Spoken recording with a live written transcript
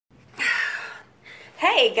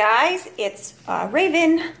Hey guys, it's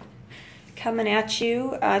Raven coming at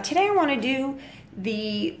you. Today I want to do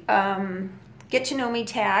the Get to Know Me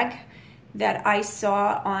tag that I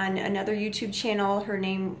saw on another YouTube channel. Her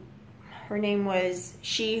name was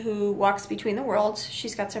She Who Walks Between the Worlds.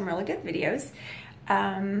 She's got some really good videos.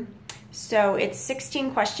 So it's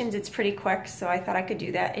 16 questions. It's pretty quick, so I thought I could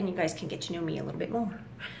do that and you guys can get to know me a little bit more.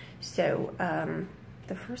 So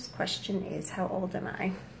the first question is, how old am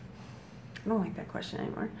I? I don't like that question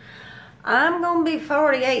anymore. I'm gonna be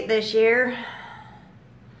 48 this year.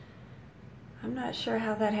 I'm not sure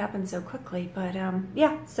how that happened so quickly, but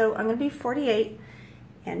yeah, so I'm gonna be 48,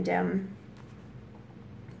 and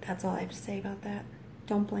that's all I have to say about that.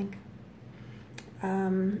 Don't blink.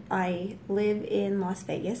 I live in Las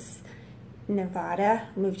Vegas, Nevada.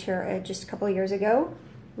 Moved here just a couple of years ago.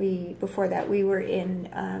 Before that we were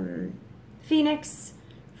in Phoenix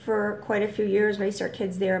for quite a few years, raised our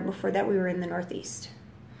kids there. Before that we were in the Northeast.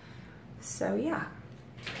 So yeah.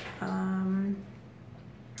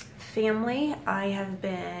 Family, I have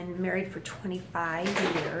been married for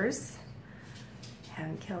 25 years.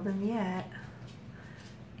 Haven't killed them yet.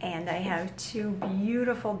 And I have two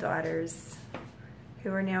beautiful daughters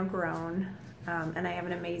who are now grown. And I have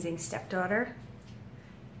an amazing stepdaughter.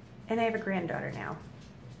 And I have a granddaughter now.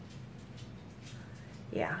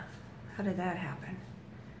 Yeah, how did that happen?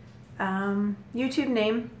 YouTube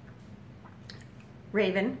name,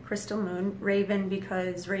 Raven, Crystal Moon. Raven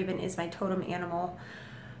because Raven is my totem animal.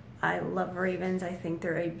 I love ravens. I think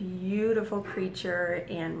they're a beautiful creature,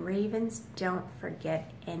 and ravens don't forget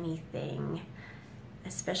anything,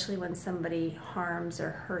 especially when somebody harms or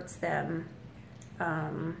hurts them,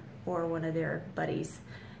 or one of their buddies.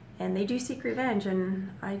 And they do seek revenge, and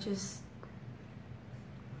I just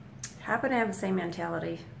happen to have the same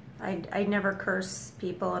mentality. I never curse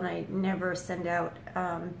people, and I never send out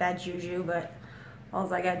bad juju, but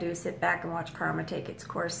all I gotta do is sit back and watch karma take its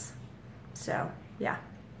course. So yeah,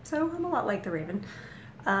 so I'm a lot like the Raven.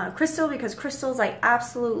 Crystal, because crystals I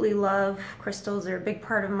absolutely love. Crystals are a big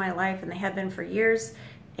part of my life, and they have been for years.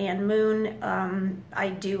 And moon, I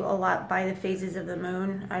do a lot by the phases of the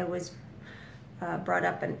moon. I was brought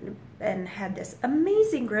up and had this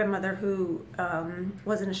amazing grandmother who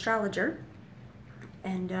was an astrologer.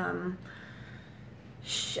 And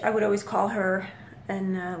I would always call her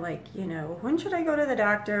and like, you know, when should I go to the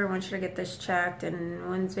doctor? When should I get this checked? And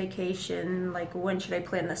when's vacation? Like, when should I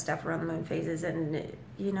plan this stuff around the moon phases? And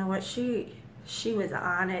you know what? She was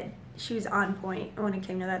on it. She was on point when it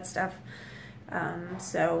came to that stuff.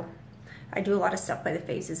 So I do a lot of stuff by the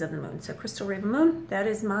phases of the moon. So Crystal Raven Moon, that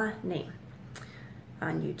is my name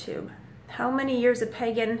on YouTube. How many years of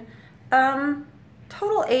pagan?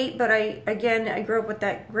 Total 8, but I grew up with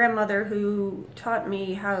that grandmother who taught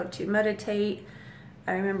me how to meditate.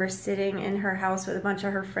 I remember sitting in her house with a bunch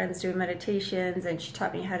of her friends doing meditations, and she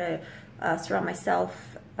taught me how to surround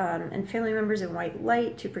myself and family members in white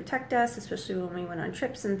light to protect us, especially when we went on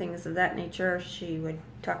trips and things of that nature. She would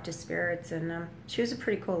talk to spirits, and she was a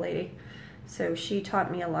pretty cool lady. So she taught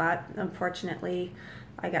me a lot. Unfortunately,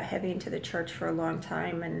 I got heavy into the church for a long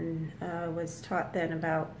time, and was taught then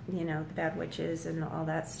about, you know, the bad witches and all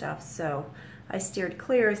that stuff. So I steered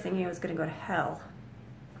clear, thinking I was going to go to hell.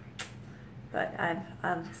 But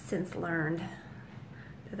I've since learned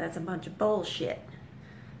that that's a bunch of bullshit.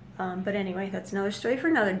 But anyway, that's another story for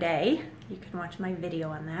another day. You can watch my video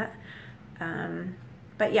on that.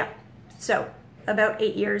 But yeah, so about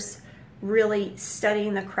 8 years really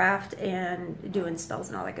studying the craft and doing spells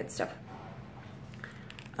and all that good stuff.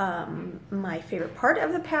 My favorite part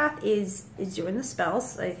of the path is doing the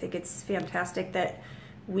spells. I think it's fantastic that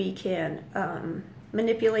we can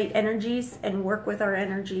manipulate energies and work with our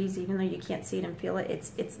energies, even though you can't see it and feel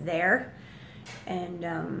it. It's there,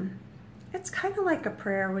 and it's kind of like a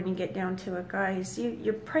prayer when you get down to it, guys.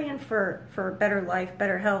 You're praying for a better life,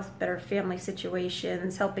 better health, better family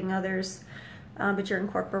situations, helping others, but you're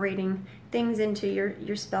incorporating things into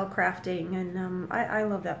your spell crafting, and I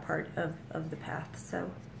love that part of the path. So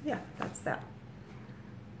yeah, that's that.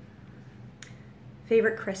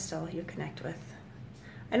 Favorite crystal you connect with?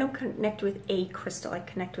 I don't connect with a crystal. I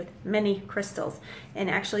connect with many crystals, and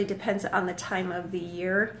actually depends on the time of the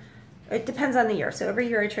year. It depends on the year. So every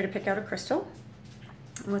year I try to pick out a crystal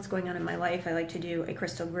and what's going on in my life. I like to do a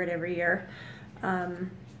crystal grid every year.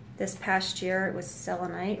 This past year it was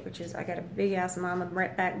selenite, which is, I got a big ass mama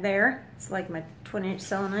right back there. It's like my 20-inch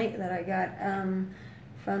selenite that I got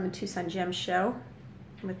from the Tucson Gem Show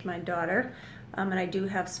with my daughter. And I do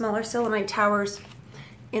have smaller selenite towers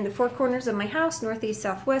in the four corners of my house, northeast,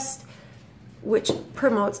 southwest, which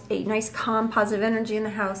promotes a nice calm positive energy in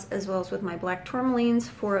the house, as well as with my black tourmalines,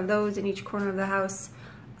 4 of those in each corner of the house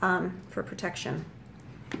for protection.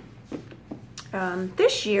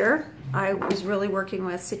 This year I was really working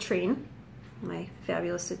with citrine, my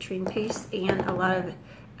fabulous citrine paste, and a lot of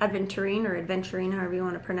aventurine, or adventurine, however you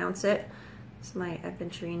want to pronounce it. It's my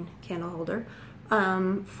aventurine candle holder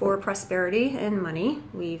for prosperity and money.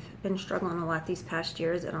 We've been struggling a lot these past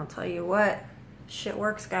years, and I'll tell you what, shit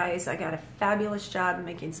works, guys. I got a fabulous job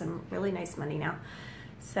making some really nice money now.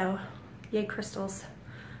 So, yay crystals.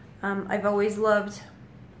 I've always loved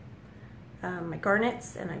my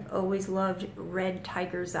garnets, and I've always loved red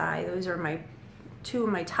tiger's eye. Those are 2 of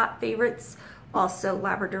my top favorites. Also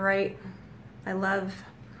labradorite, I love.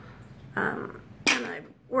 And I've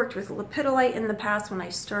worked with lepidolite in the past when I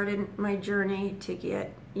started my journey to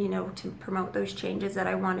get, you know, to promote those changes that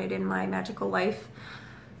I wanted in my magical life.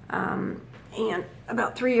 And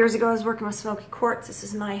about 3 years ago, I was working with smoky quartz. This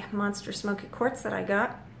is my monster smoky quartz that I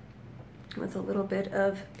got with a little bit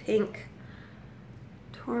of pink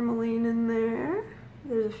tourmaline in there.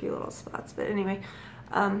 There's a few little spots, but anyway,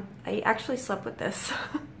 I actually slept with this.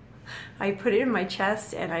 I put it in my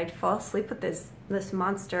chest, and I'd fall asleep with this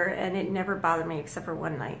monster, and it never bothered me except for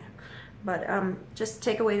one night. But just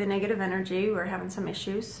take away the negative energy. We're having some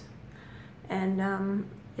issues, and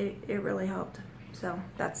it really helped. So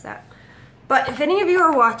that's that. But if any of you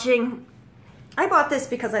are watching, I bought this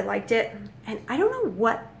because I liked it, and I don't know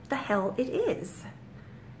what the hell it is.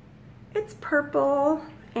 It's purple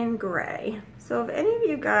and gray. So if any of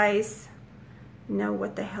you guys know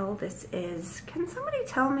what the hell this is, can somebody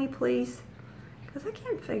tell me, please? Because I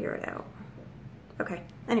can't figure it out. Okay,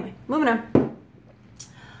 anyway, moving on.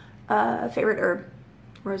 Favorite herb,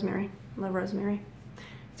 rosemary. Love rosemary.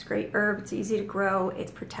 It's a great herb. It's easy to grow.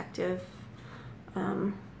 It's protective.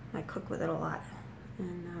 I cook with it a lot,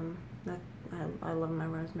 and I love my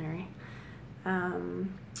rosemary.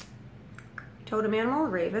 Totem animal,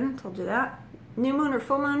 raven, told you that. New moon or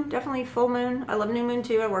full moon, definitely full moon. I love new moon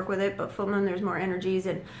too, I work with it, but full moon there's more energies,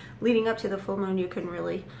 and leading up to the full moon you can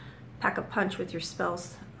really pack a punch with your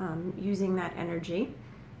spells using that energy.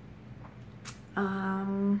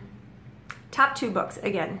 Top 2 books,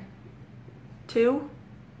 again. 2?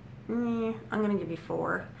 I'm gonna give you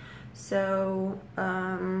 4. So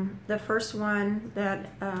the first one that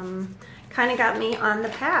kind of got me on the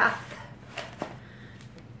path,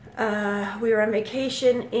 we were on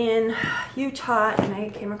vacation in Utah, and I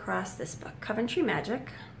came across this book, Coventry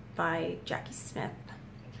Magic by Jackie Smith.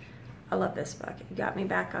 I love this book. It got me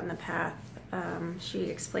back on the path. She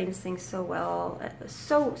explains things so well,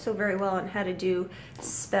 so very well, on how to do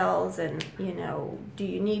spells, and, you know, do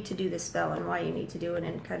you need to do this spell and why you need to do it,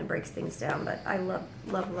 and kind of breaks things down. But I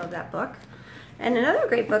love that book. And another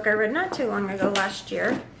great book I read not too long ago, last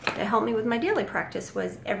year, that helped me with my daily practice,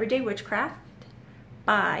 was Everyday Witchcraft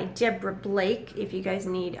by Deborah Blake. If you guys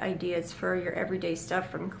need ideas for your everyday stuff,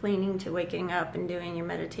 from cleaning to waking up and doing your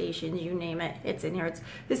meditations, you name it, it's in here.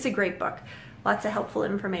 This is a great book. Lots of helpful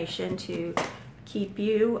information to keep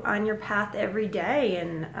you on your path every day,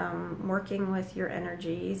 and working with your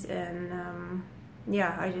energies. And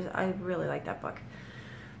yeah, I really like that book.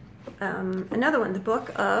 Another one, the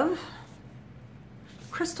Book of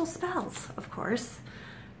Crystal Spells, of course,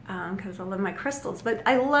 because I love my crystals. But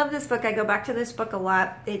I love this book. I go back to this book a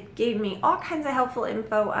lot. It gave me all kinds of helpful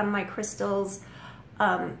info on my crystals,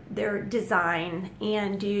 their design,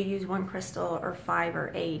 and do you use 1 crystal or 5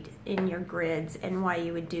 or 8 in your grids, and why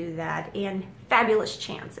you would do that, and fabulous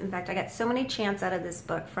chants. In fact, I got so many chants out of this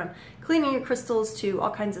book, from cleaning your crystals to all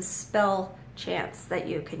kinds of spell chants that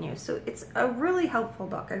you can use. So it's a really helpful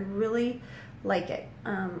book. I really like it.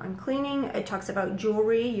 On cleaning, it talks about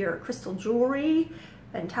jewelry, your crystal jewelry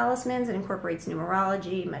and talismans. It incorporates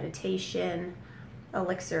numerology, meditation,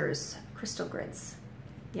 elixirs, crystal grids,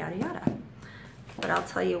 yada yada. But I'll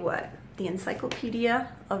tell you what, the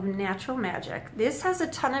Encyclopedia of Natural Magic, this has a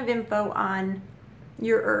ton of info on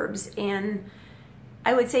your herbs, and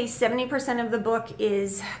I would say 70% of the book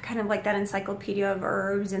is kind of like that encyclopedia of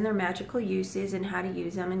herbs and their magical uses and how to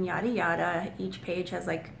use them and yada yada. Each page has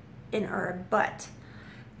like an herb, but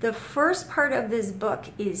the first part of this book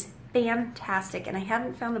is fantastic, and I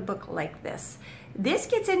haven't found a book like this. This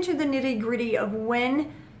gets into the nitty-gritty of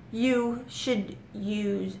when you should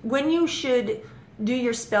do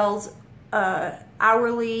your spells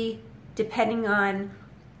hourly, depending on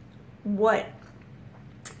what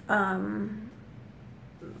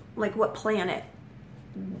like what planet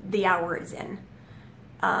the hour is in.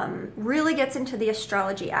 Really gets into the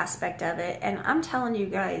astrology aspect of it, and I'm telling you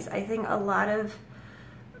guys, I think a lot of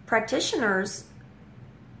practitioners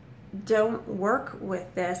don't work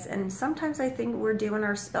with this, and sometimes I think we're doing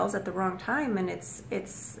our spells at the wrong time, and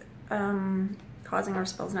it's causing our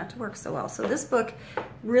spells not to work so well. So this book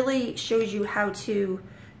really shows you how to,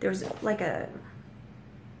 there's like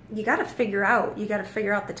you got to figure out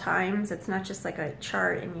the times. It's not just like a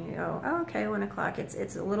chart and you go, oh, okay, 1 o'clock.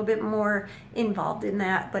 It's a little bit more involved in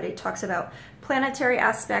that, but it talks about planetary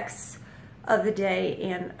aspects of the day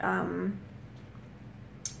and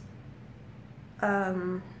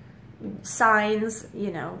signs,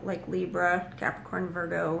 you know, like Libra, Capricorn,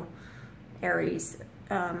 Virgo, Aries.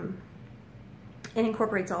 It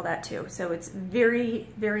incorporates all that too. So it's very,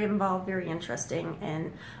 very involved, very interesting,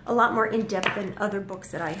 and a lot more in-depth than other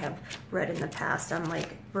books that I have read in the past on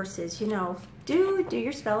like versus, you know, do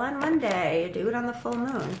your spell on Monday, do it on the full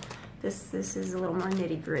moon. This is a little more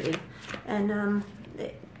nitty-gritty. And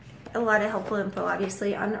a lot of helpful info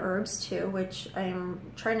obviously on herbs too, which I'm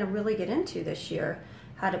trying to really get into this year.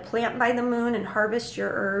 How to plant by the moon and harvest your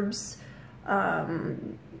herbs.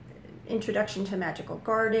 Introduction to Magical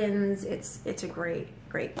Gardens. It's a great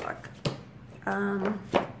book. And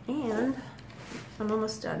I'm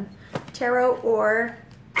almost done. Tarot or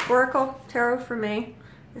Oracle Tarot for me.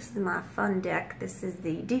 This is my fun deck. This is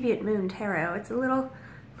the Deviant Moon Tarot. It's a little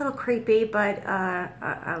creepy, but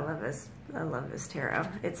I love this. I love this tarot.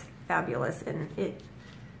 It's fabulous, and it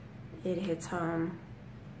hits home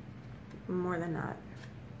more than not.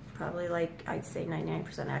 Probably like I'd say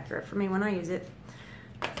 99% accurate for me when I use it.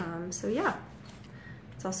 So yeah,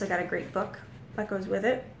 it's also got a great book that goes with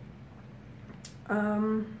it.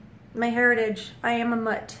 My heritage, I am a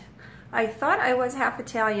mutt. I thought I was half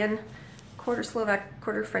Italian, quarter Slovak,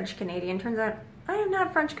 quarter French Canadian. Turns out I am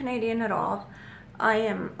not French Canadian at all. I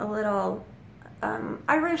am a little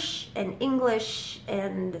Irish and English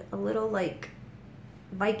and a little like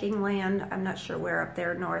Viking land. I'm not sure where up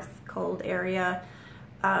there, north cold area.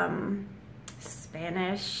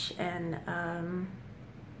 Spanish and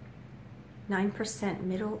 9%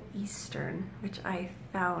 Middle Eastern, which I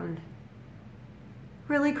found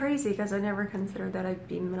really crazy because I never considered that I'd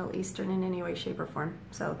be Middle Eastern in any way, shape, or form.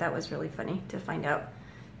 So that was really funny to find out.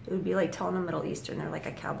 It would be like telling a Middle Easterner like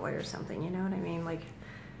a cowboy or something, you know what I mean? Like,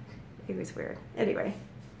 it was weird. Anyway,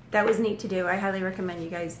 that was neat to do. I highly recommend you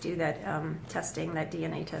guys do that testing, that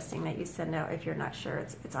DNA testing that you send out if you're not sure.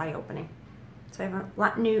 It's eye-opening. So I have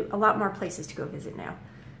a lot more places to go visit now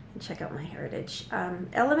and check out my heritage.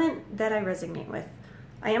 Element that I resonate with.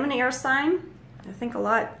 I am an air sign. I think a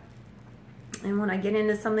lot. And when I get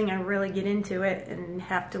into something, I really get into it and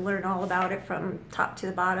have to learn all about it from top to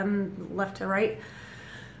the bottom, left to right.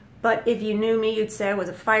 But if you knew me, you'd say I was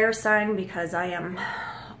a fire sign because I am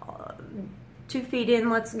 2 feet in,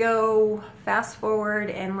 let's go, fast forward,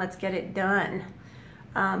 and let's get it done.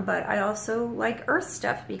 But I also like earth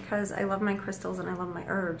stuff because I love my crystals and I love my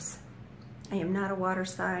herbs. I am not a water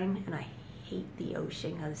sign, and I hate the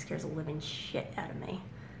ocean because it scares the living shit out of me.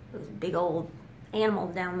 Those big old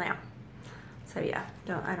animals down there. So yeah,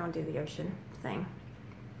 I don't do the ocean thing.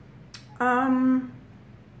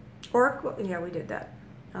 Oracle, yeah, we did that.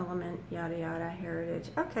 Element, yada yada, heritage.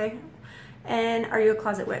 Okay. And are you a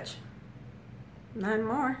closet witch? None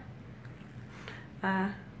more.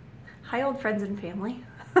 Hi, old friends and family.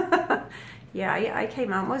 Yeah, I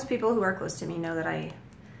came out. Most people who are close to me know that I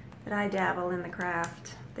dabble in the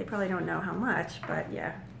craft. They probably don't know how much, but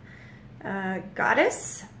yeah.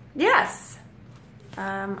 Goddess? Yes.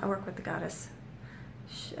 I work with the goddess.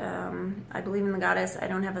 I believe in the goddess. I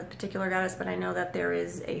don't have a particular goddess, but I know that there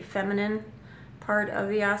is a feminine part of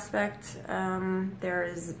the aspect. There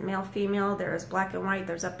is male, female, there is black and white,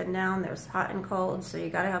 there's up and down, there's hot and cold, so you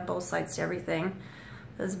gotta have both sides to everything.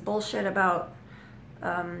 There's bullshit about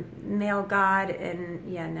male god,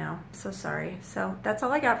 and yeah, no, so sorry. So that's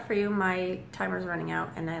all I got for you. My timer's running out,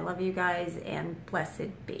 and I love you guys, and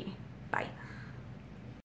blessed be. Bye.